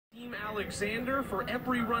Alexander. For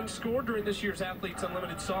every run scored during this year's Athletes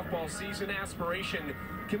Unlimited softball season, Aspiration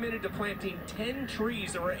committed to planting 10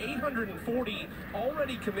 trees. There were 840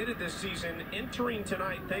 already committed this season, entering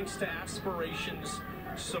tonight thanks to Aspiration's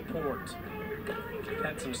support.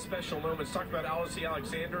 Had some special moments. Talked about Odyssey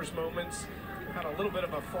Alexander's moments. Had a little bit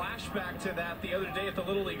of a flashback to that the other day at the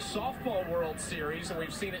Little League Softball World Series, and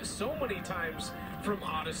we've seen it so many times from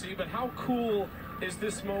Odyssey, but how cool is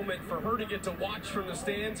this moment for her to get to watch from the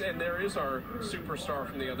stands? And there is our superstar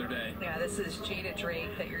from the other day. Yeah, this is Jada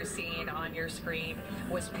Drake that you're seeing on your screen,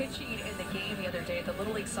 was pitching in the game the other day at the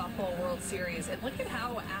Little League Softball World Series, and look at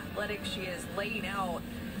how athletic she is laying out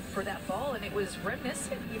for that ball, and it was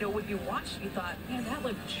reminiscent. You know, when you watched, you thought, man, that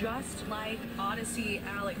looked just like Odyssey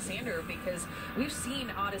Alexander, because we've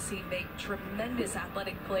seen Odyssey make tremendous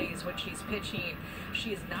athletic plays when she's pitching.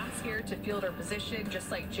 She is not scared to field her position,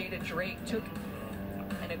 just like Jada Drake took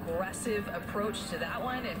an aggressive approach to that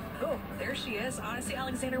one, and boom, there she is. Odyssey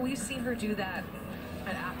Alexander, we've seen her do that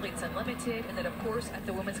at Athletes Unlimited, and then of course at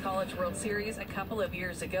the Women's College World Series a couple of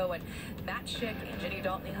years ago. And Matt Schick and Jenny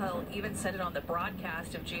Dalton-Hill even said it on the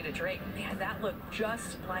broadcast of Jada Drake, man, that looked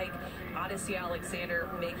just like Odyssey Alexander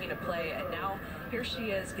making a play. And now here she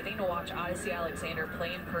is getting to watch Odyssey Alexander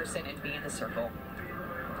play in person and be in the circle.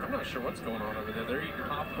 I'm not sure what's going on over there. They're eating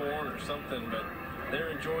popcorn or something, but they're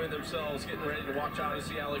enjoying themselves, getting ready to watch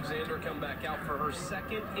Odyssey Alexander come back out for her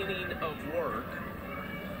second inning of work.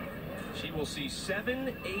 She will see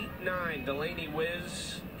 7, 8, 9. Delaney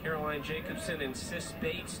Wiz, Caroline Jacobson, and Sis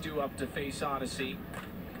Bates due up to face Odyssey.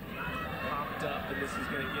 Popped up, and this is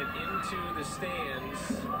going to get into the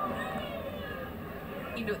stands.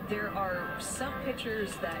 You know, there are some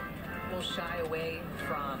pitchers that will shy away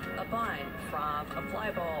from a bunt, from a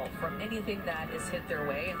fly ball, from anything that is hit their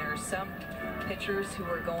way, and there are some pitchers who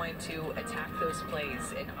are going to attack those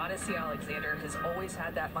plays. And Odyssey Alexander has always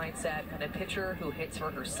had that mindset, kind of pitcher who hits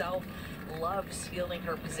for herself, loves fielding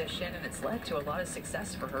her position, and it's led to a lot of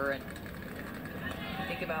success for her. And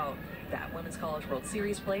think about that Women's College World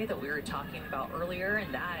Series play that we were talking about earlier,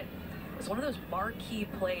 and that was one of those marquee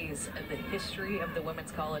plays of the history of the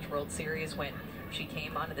Women's College World Series, when she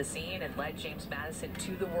came onto the scene and led James Madison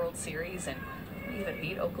to the World Series and even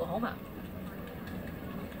beat Oklahoma.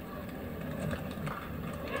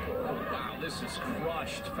 Oh, wow, this is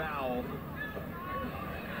crushed foul.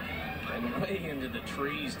 And way into the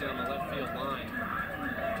trees down the left field line.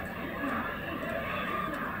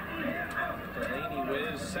 Delaney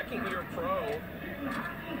Wiz, second-year pro.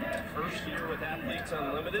 First year with Athletes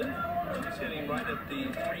Unlimited. She's hitting right at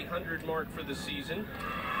the 300 mark for the season.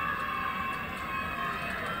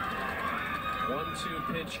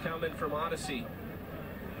 1-2 pitch coming from Odyssey.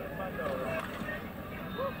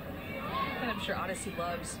 And I'm sure Odyssey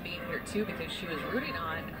loves being here too, because she was rooting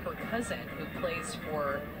on her cousin who plays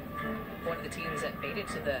for one of the teams that made it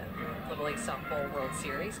to the Little League Softball World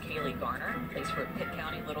Series. Kaylee Garner plays for a Pitt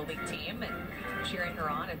County Little League team, and cheering her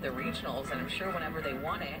on at the regionals. And I'm sure whenever they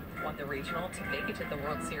won the regional to make it to the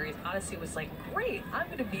World Series, Odyssey was like, great, I'm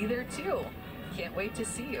going to be there too. Can't wait to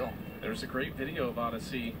see you. There's a great video of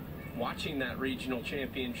Odyssey watching that regional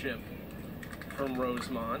championship from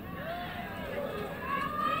Rosemont.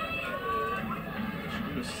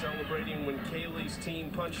 She was celebrating when Kaylee's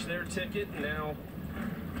team punched their ticket, and now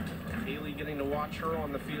Kaylee getting to watch her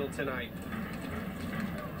on the field tonight.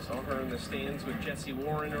 Saw her in the stands with Jesse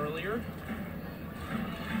Warren earlier.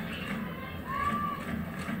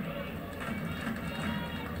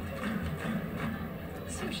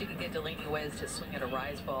 Let's see if she can get Delaney Wiz to swing at a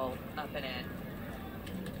rise ball up and in.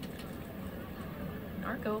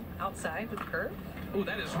 Arco outside with curve. Oh,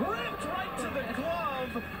 that is ripped right to the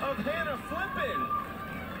glove of Hannah Flippin.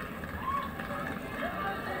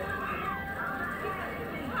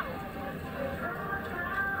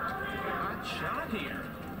 Hot shot here.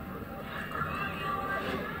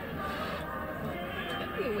 Gotta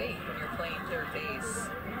be awake when you're playing third base.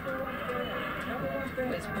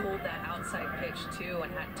 Wiz pulled that outside pitch too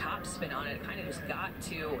and had topspin on it. It kind of just got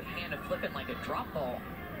to Hannah Flippin like a drop ball.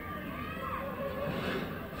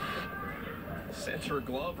 Sent her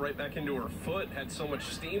glove right back into her foot, had so much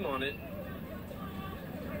steam on it.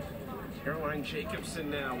 Caroline Jacobson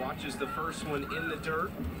now watches the first one in the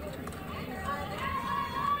dirt.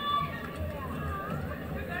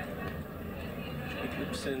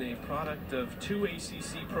 Jacobson, a product of 2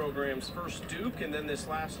 ACC programs, first Duke and then this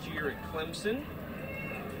last year at Clemson.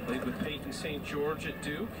 Played with Peyton St. George at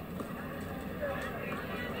Duke.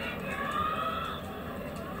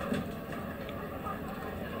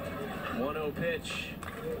 1-0 pitch.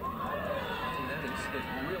 And that is hit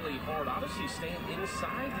really hard. Odyssey staying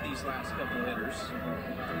inside these last couple hitters.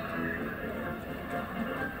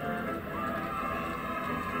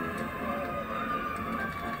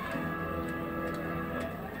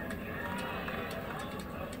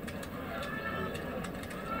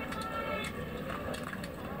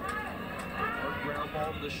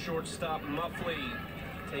 shortstop Muffley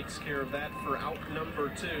takes care of that for out number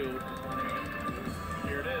 2.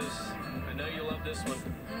 Here it is. I know you love this one.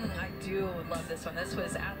 I do love this one. This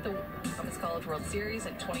was at the Women's College World Series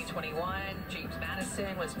in 2021. James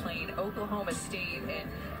Madison was playing Oklahoma State, and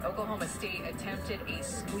Oklahoma State attempted a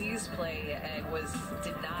squeeze play and was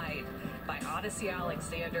denied by Odyssey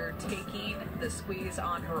Alexander, taking the squeeze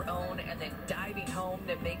on her own and then diving home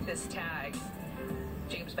to make this tag.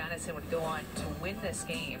 James Madison would go on to win this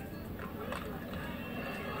game.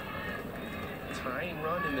 Tying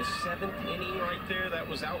run in the 7th inning right there. That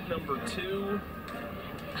was out number 2.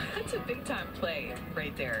 That's a big time play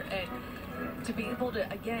right there. And to be able to,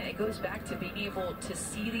 again, it goes back to being able to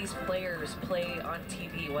see these players play on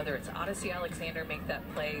TV, whether it's Odyssey Alexander make that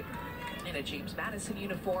play in a James Madison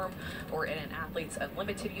uniform or in an Athletes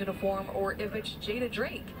Unlimited uniform, or if it's Jada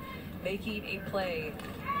Drake making a play in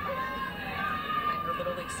her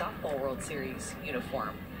Little League Softball World Series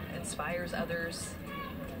uniform. Inspires others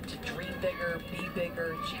to dream bigger, be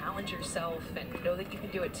bigger, challenge yourself, and know that you can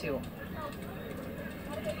do it too.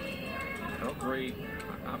 Oh, great.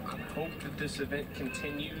 I hope that this event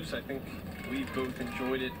continues. I think we've both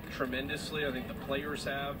enjoyed it tremendously. I think the players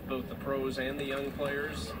have, both the pros and the young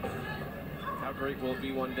players. How great will it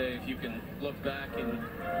be one day if you can look back and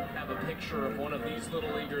have a picture of one of these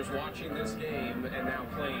little leaguers watching this game and now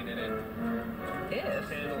playing in it? If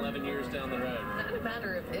 10, 11 years down the road. Not a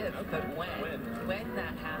matter of if, but when. When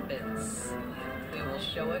that happens, we will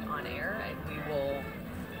show it on air, and we will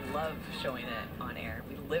love showing it on air.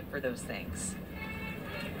 We live for those things.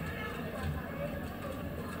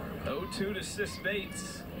 0-2 to Sis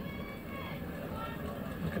Bates.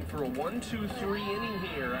 Looking for a 1-2-3 inning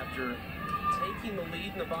here after taking the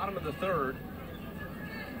lead in the bottom of the 3rd.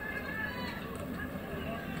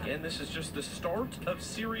 Again, this is just the start of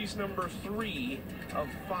series number 3 of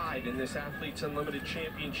 5 in this Athletes Unlimited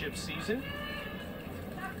Championship season.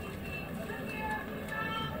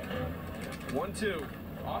 1-2.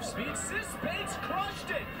 Off speed, Sis Bates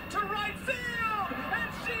crushed it to right field,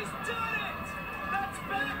 and she's done it! That's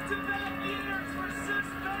back-to-back years for Sis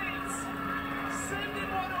Bates, sending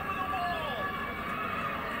one over the wall.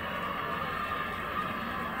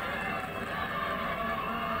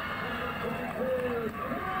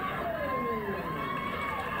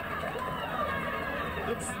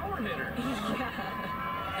 The power hitter.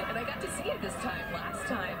 Yeah. And I got to see it this time. Last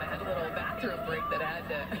time I had a little bathroom break that I had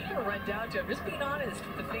to run down to. I'm just being honest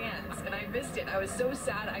with the fans, and I missed it. I was so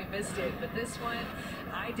sad I missed it. But this one,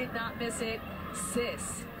 I did not miss it.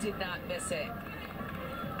 Sis did not miss it.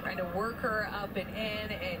 Trying to work her up and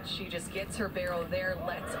in, and she just gets her barrel there,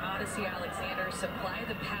 lets Odyssey Alexander supply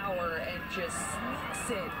the power, and just sneaks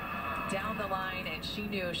it down the line, and she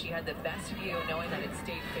knew she had the best view, knowing that it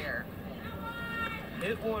stayed fair.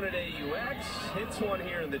 Hit one at AUX, hits one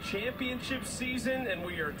here in the championship season, and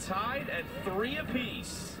we are tied at 3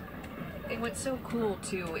 apiece. And what's so cool,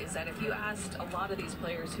 too, is that if you asked a lot of these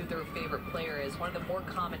players who their favorite player is, one of the more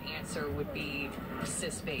common answer would be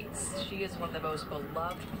Sis Bates. She is one of the most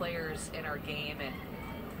beloved players in our game, and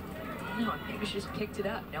you know, maybe she just picked it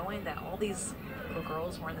up, knowing that all these little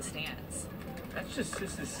girls were in the stands. That's just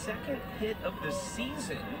Sis's 2nd hit of the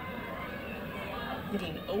season.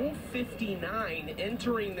 Hitting .059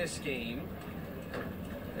 entering this game,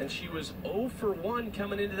 and she was 0 for 1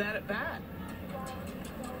 coming into that at bat.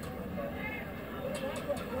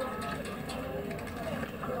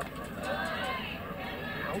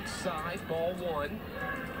 Outside, ball 1.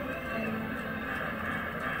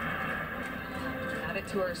 Add it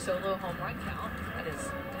to her solo home run count. That is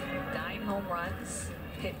 9 home runs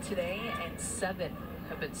hit today, and 7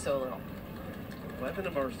 have been solo. 11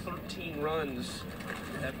 of our 13 runs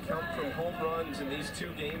have come from home runs in these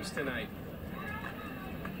 2 games tonight.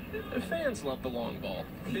 The fans love the long ball.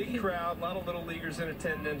 Big crowd, a lot of little leaguers in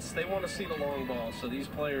attendance. They want to see the long ball, so these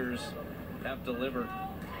players have delivered.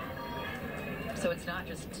 So it's not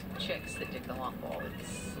just chicks that dig the long ball,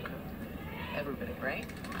 it's everybody, right?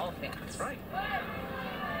 All fans. That's right.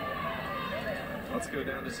 Let's go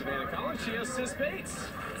down to Savannah College. She has Sis Bates.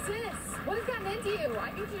 Sis, what has gotten into you?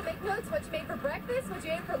 I need you to make notes. What you made for breakfast, what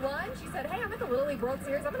you ate for lunch. She said, hey, I'm at the Little League World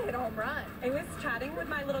Series. I'm going to hit a home run. I was chatting with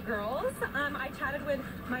my little girls. I chatted with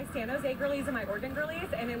my San Jose girlies and my Oregon girlies,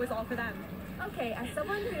 and it was all for them. Okay, as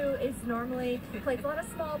someone who is normally plays a lot of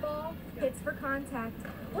small ball, hits for contact,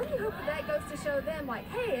 what do you hope that goes to show them, like,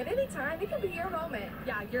 hey, at any time, it can be your moment?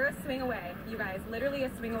 Yeah, you're a swing away, you guys, literally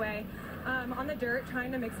a swing away. On the dirt,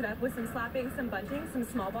 trying to mix it up with some slapping, some bunting, some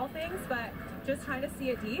small ball things, but just trying to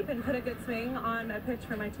see it deep and put a good swing on a pitch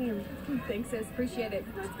for my team. Thanks, sis. Appreciate it.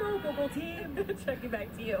 Let's go, Google team. Checking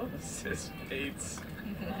back to you. Sis Bates.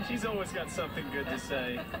 She's always got something good to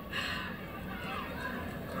say.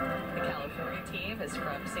 The California team is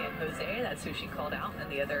from San Jose. That's who she called out. And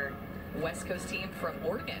the other West Coast team from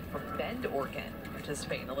Oregon, from Bend, Oregon,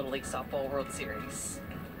 participating in the Little League Softball World Series.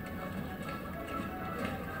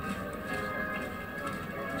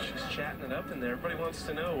 She's chatting it up in there. Everybody wants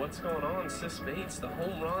to know what's going on. Sis Bates, the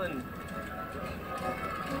home run.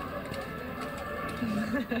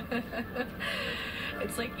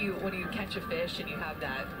 It's like when you catch a fish and you have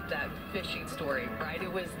that fishing story, right?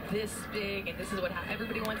 It was this big, and this is what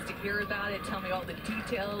everybody wants to hear about it. Tell me all the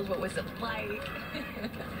details. What was it like?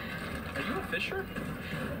 Are you a fisher?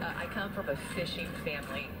 I come from a fishing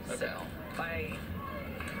family, okay. So by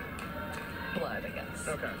blood, I guess.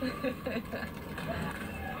 Okay.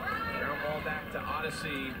 Now ball back to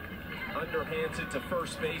Odyssey. Underhands it to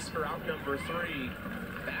first base for out number 3.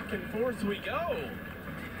 Back and forth we go.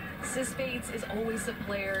 Sis Bates is always a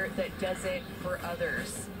player that does it for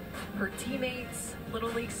others. Her teammates,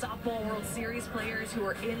 Little League Softball World Series players who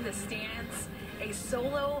are in the stands, a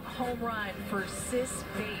solo home run for Sis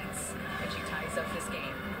Bates, and she ties up this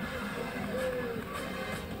game.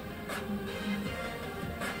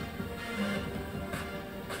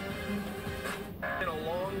 And a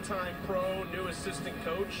longtime pro, new assistant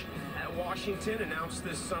coach at Washington, announced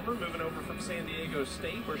this summer, moving over from San Diego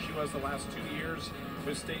State, where she was the last 2 years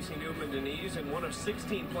with Stacy Newman-Denise, and one of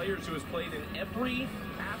 16 players who has played in every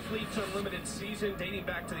Athletes Unlimited season dating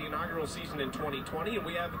back to the inaugural season in 2020. And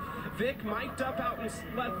we have Vic mic'd up out in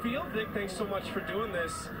left field. Vic, thanks so much for doing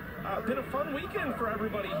this. Been a fun weekend for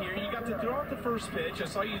everybody here. You got to throw out the first pitch. I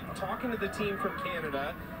saw you talking to the team from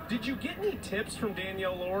Canada. Did you get any tips from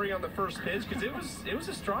Danielle Laurie on the first pitch? Because it was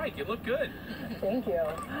a strike. It looked good. Thank you.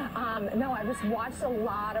 No, I just watched a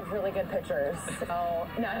lot of really good pitchers. So,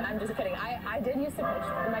 no, I'm just kidding. I did used to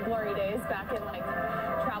pitch in my glory days back in, like,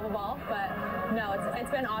 travel ball. But, no,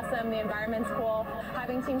 it's been awesome. The environment's cool.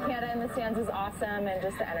 Having Team Canada in the stands is awesome. And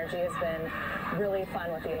just the energy has been really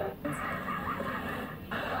fun with the events.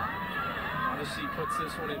 Odyssey puts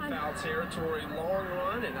this one in foul territory. Long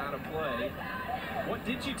run and out of play. What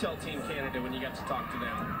did you tell Team Canada when you got to talk to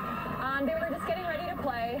them? They were just getting ready to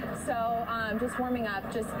play, so just warming up.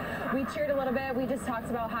 We cheered a little bit. We just talked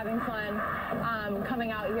about having fun,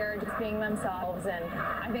 coming out here, just being themselves, and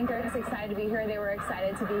I think they're just excited to be here. They were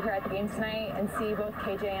excited to be here at the game tonight and see both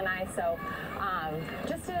KJ and I, so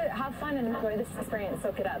just to have fun and enjoy this experience,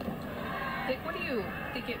 soak it up. Vic, what do you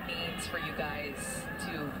think it means for you guys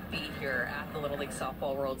to be here at the Little League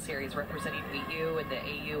Softball World Series representing VU and the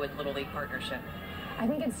AU and Little League partnership? I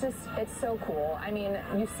think it's so cool. I mean,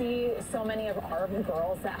 you see so many of our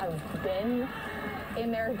girls that have been in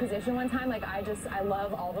their position one time. Like, I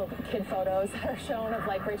love all the kid photos that are shown of,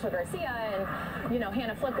 like, Rachel Garcia and, you know,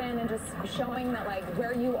 Hannah Flippin, and just showing that, like,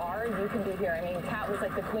 where you are, you can be here. I mean, Kat was,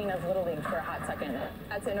 like, the queen of Little League for a hot second.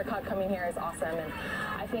 That's Intercut coming here is awesome, and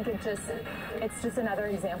I think it's just another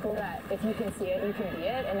example that if you can see it, you can be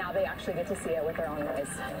it, and now they actually get to see it with their own eyes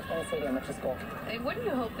in the stadium, which is cool. And what do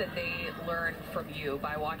you hope that they learn from you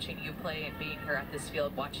by watching you play and being here at this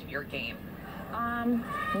field, watching your game?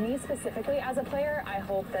 Me specifically as a player, I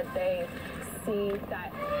hope that they see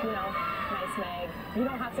that, you know, nice Meg, you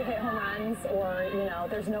don't have to hit home runs, or, you know,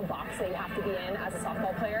 there's no box that you have to be in as a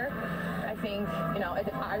softball player. I think, you know, it's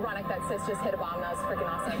ironic that Sis just hit a bomb. That was freaking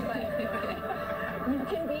awesome. But you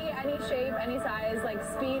can be any shape, any size. Like,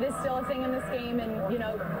 speed is still a thing in this game, and, you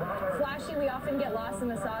know, flashy, we often get lost in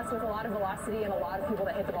the sauce with a lot of velocity and a lot of people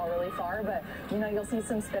that hit the ball really far. But, you know, you'll see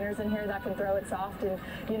some spinners in here that can throw it soft and,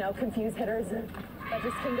 you know, confuse hitters that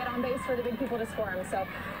just can get on base for the big people to score them. So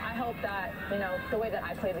I hope that, you know, the way that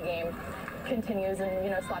I play the game continues, and, you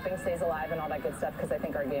know, slapping stays alive and all that good stuff, because I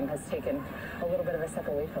think our game has taken a little bit of a step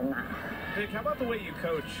away from that. Vic, how about the way you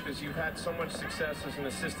coach? Because you've had so much success as an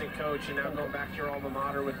assistant coach, and now going back to your alma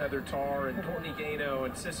mater with Heather Tarr and Courtney Gano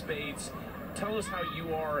and Sis Bates. Tell us how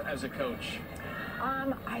you are as a coach.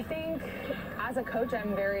 I think as a coach,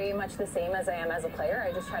 I'm very much the same as I am as a player.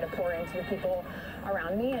 I just try to pour into the people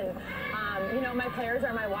around me, and you know, my players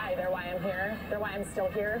are my why. They're why I'm here. They're why I'm still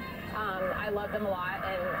here. I love them a lot,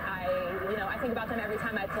 and I think about them every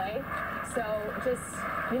time I play. So just,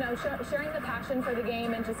 you know, sharing the passion for the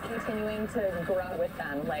game and just continuing to grow with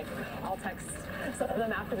them. Like, I'll text some of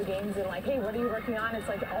them after the games and, like, hey, what are you working on? It's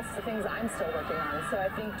like all the things I'm still working on. So I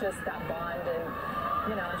think just that bond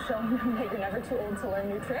and, you know, showing them that you're never too old to learn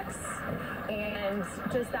new tricks, and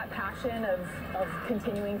just that passion of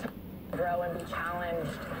continuing to grow and be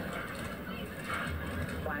challenged.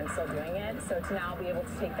 Why I'm still doing it. So to now be able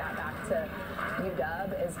to take that back to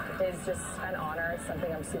UW is just an honor. It's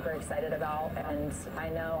something I'm super excited about, and I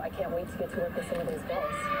know I can't wait to get to work with some of those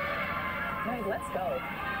girls. Meg, let's go.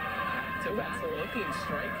 To backward-looking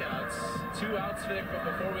strikeouts, 2 outs, Vic, but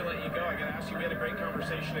before we let you go, I got to ask you, we had a great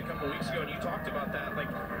conversation a couple weeks ago, and you talked about that. Like,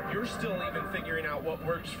 you're still even figuring out what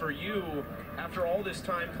works for you after all this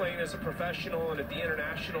time playing as a professional and at the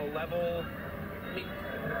international level. I mean,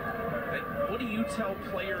 like, what do you tell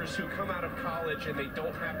players who come out of college and they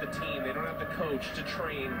don't have the team, they don't have the coach to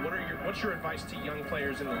train? What's your advice to young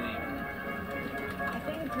players in the league? I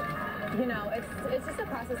think, you know, it's just a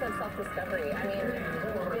process of self-discovery. I mean,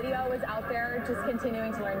 video is out there, just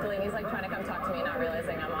continuing to learn. Delaney's like trying to come talk to me, not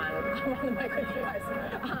realizing I'm on the mic with you guys.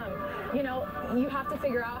 You know, you have to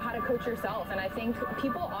figure out how to coach yourself, and I think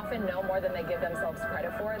people often know more than they give themselves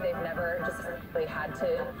credit for. They've never just really had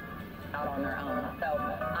to out on their own. So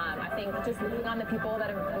I think just looking on the people that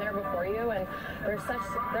have been there before you, and there's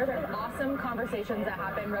awesome conversations that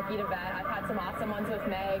happen rookie to vet. I've had some awesome ones with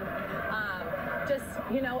Meg. Just,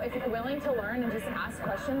 you know, if you're willing to learn and just ask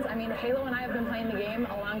questions. I mean, Halo and I have been playing the game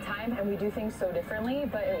a long time, and we do things so differently,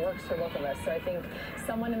 but it works for both of us. So I think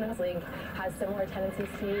someone in this league has similar tendencies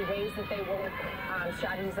to you, ways that they work,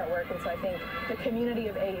 strategies that work. And so I think the community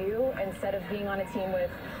of AU, instead of being on a team with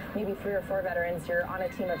maybe 3 or 4 veterans, you're on a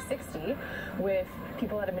team of 60 with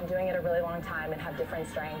people that have been doing it a really long time and have different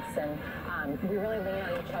strengths. And we really lean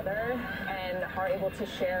on each other and are able to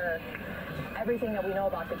share everything that we know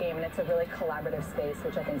about the game, and it's a really collaborative space,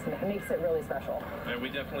 which I think makes it really special. And we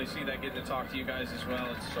definitely see that getting to talk to you guys as well.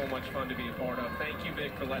 It's so much fun to be a part of. Thank you,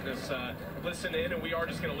 Vic, for letting us listen in, and we are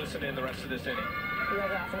just going to listen in the rest of this inning. You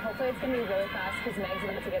guys are awesome. Hopefully it's going to be really fast because Meg's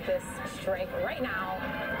about to get this strike right now.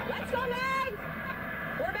 Let's go, Meg!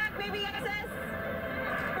 We're back, baby, SS!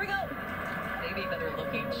 Here we go! Maybe another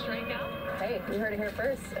looking strikeout. Hey, you heard it here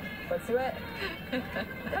first. Let's do it.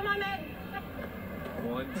 Come on, Meg!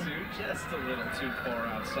 1-2, just a little too far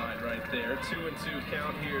outside right there. 2-2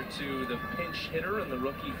 count here to the pinch hitter and the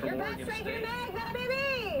rookie from Oregon State. Your best right here, Meg, that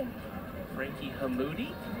baby! Frankie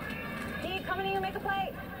Hamoudi. D, come in here and make a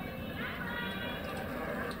play.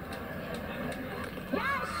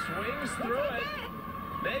 Yes! Swings through it.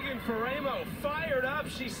 Megan Faraimo fired up.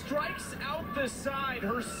 She strikes out the side.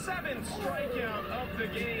 Her 7th strikeout of the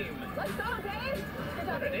game. Let's go, Dave.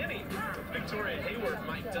 What an inning. Victoria Hayward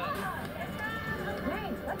mic'd up.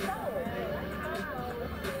 Hey, let's go.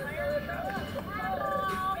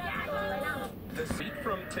 The seat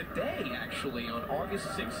from today, actually, on August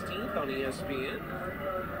 16th on ESPN.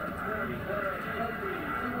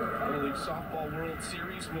 Little League Softball World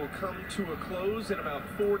Series will come to a close in about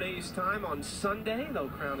 4 days' time. On Sunday, they'll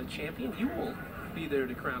crown a champion. You will be there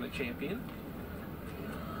to crown a champion.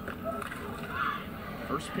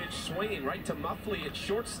 First pitch swinging right to Muffley at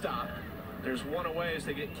shortstop. There's one away as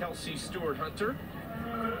they get Kelsey Stewart-Hunter.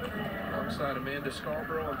 Alongside Amanda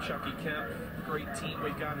Scarborough and Chucky Kemp. Great team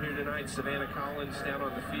we've got here tonight. Savannah Collins down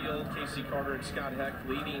on the field. Casey Carter and Scott Heck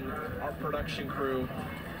leading our production crew.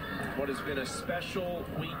 What has been a special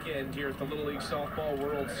weekend here at the Little League Softball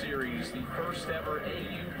World Series. The first ever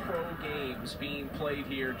AU Pro games being played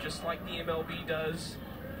here, just like the MLB does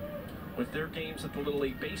with their games at the Little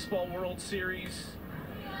League Baseball World Series.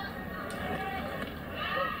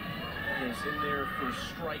 Is in there for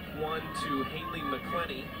strike 1 to Haley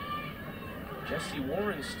McClenny. Jesse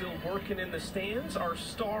Warren still working in the stands. Our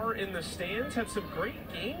star in the stands had some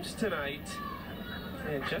great games tonight.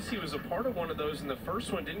 And Jesse was a part of one of those in the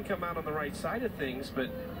first one. Didn't come out on the right side of things,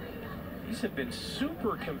 but these have been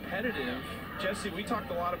super competitive. Jesse, we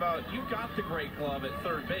talked a lot about, you got the great glove at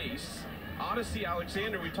third base. Odyssey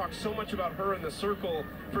Alexander, we talked so much about her in the circle.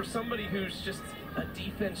 For somebody who's just a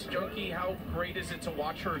defense junkie, how great is it to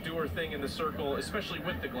watch her do her thing in the circle, especially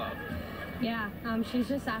with the glove? Yeah, she's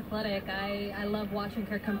just athletic. I love watching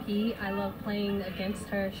her compete. I love playing against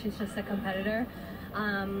her. She's just a competitor.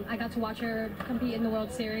 I got to watch her compete in the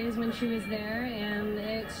World Series when she was there, and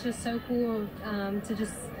it's just so cool to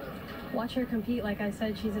just watch her compete. Like I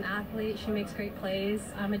said, she's an athlete. She makes great plays.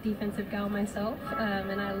 I'm a defensive gal myself,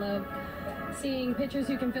 and I love seeing pitchers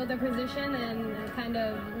who can fill their position and kind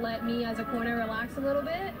of let me as a corner relax a little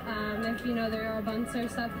bit if, you know, there are bunts or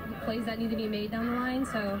stuff, plays that need to be made down the line.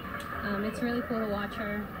 So it's really cool to watch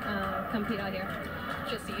her compete out here.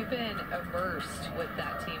 Jesse, you've been immersed with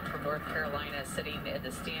that team from North Carolina, sitting in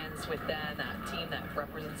the stands with them, that team that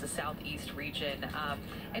represents the Southeast region.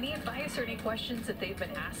 Any advice or any questions that they've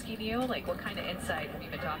been asking you? Like, what kind of insight have you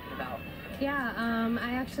been talking about? Yeah,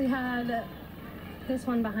 I actually had this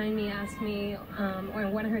one behind me ask me, or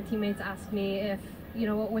one of her teammates asked me if, you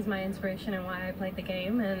know, what was my inspiration and why I played the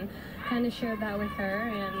game, and kind of shared that with her,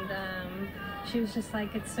 and she was just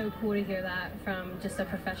like, it's so cool to hear that from just a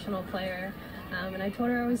professional player. And I told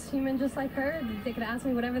her I was human just like her. They could ask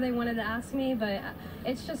me whatever they wanted to ask me, but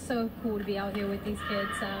it's just so cool to be out here with these kids.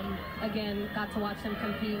 Again, got to watch them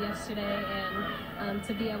compete yesterday, and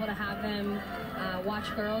to be able to have them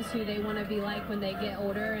watch girls who they want to be like when they get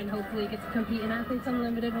older, and hopefully get to compete in Athletes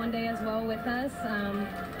Unlimited one day as well with us.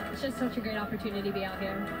 It's just such a great opportunity to be out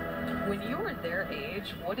here. When you were their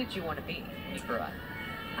age, what did you want to be when you grew up?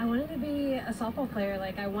 I wanted to be a softball player.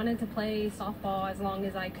 Like, I wanted to play softball as long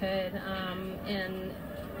as I could. And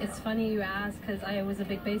it's funny you ask, because I was a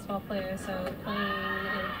big baseball player, so playing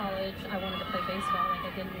in college, I wanted to play baseball.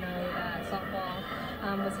 Like, I didn't know that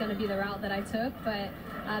softball was going to be the route that I took, but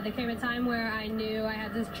there came a time where I knew I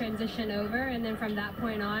had to transition over, and then from that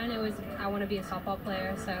point on, it was, I want to be a softball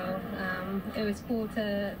player. So it was cool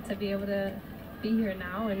to be able to be here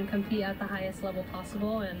now and compete at the highest level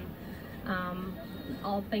possible, and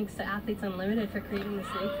all thanks to Athletes Unlimited for creating this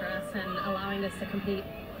league for us and allowing us to compete.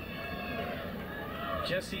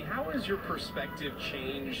 Jesse, how has your perspective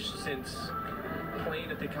changed since playing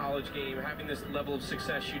at the college game, having this level of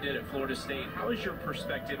success you did at Florida State? How has your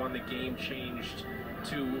perspective on the game changed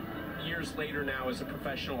to years later now as a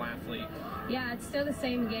professional athlete? Yeah, it's still the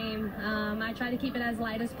same game. I try to keep it as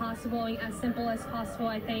light as possible, as simple as possible.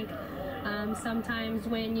 I think sometimes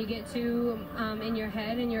when you get too in your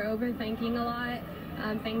head and you're overthinking a lot,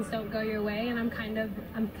 things don't go your way, and I'm kind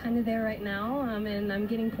of there right now, and I'm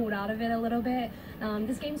getting pulled out of it a little bit.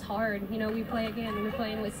 This game's hard. You know, we're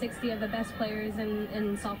playing with 60 of the best players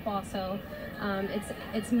in softball, so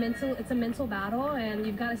it's a mental battle, and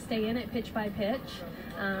you've got to stay in it pitch by pitch.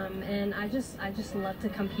 And I just love to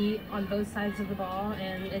compete on both sides of the ball,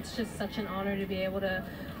 and it's just such an honor to be able to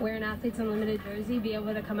wear an Athletes Unlimited jersey, be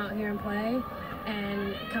able to come out here and play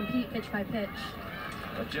and compete pitch by pitch.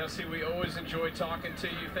 Well, Jesse, we always enjoy talking to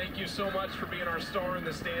you. Thank you so much for being our star in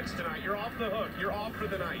the stands tonight. You're off the hook. You're off for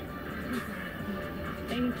the night.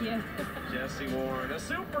 Thank you. Jesse Warren, a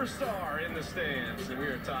superstar in the stands, and we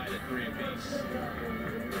are tied at 3 apiece.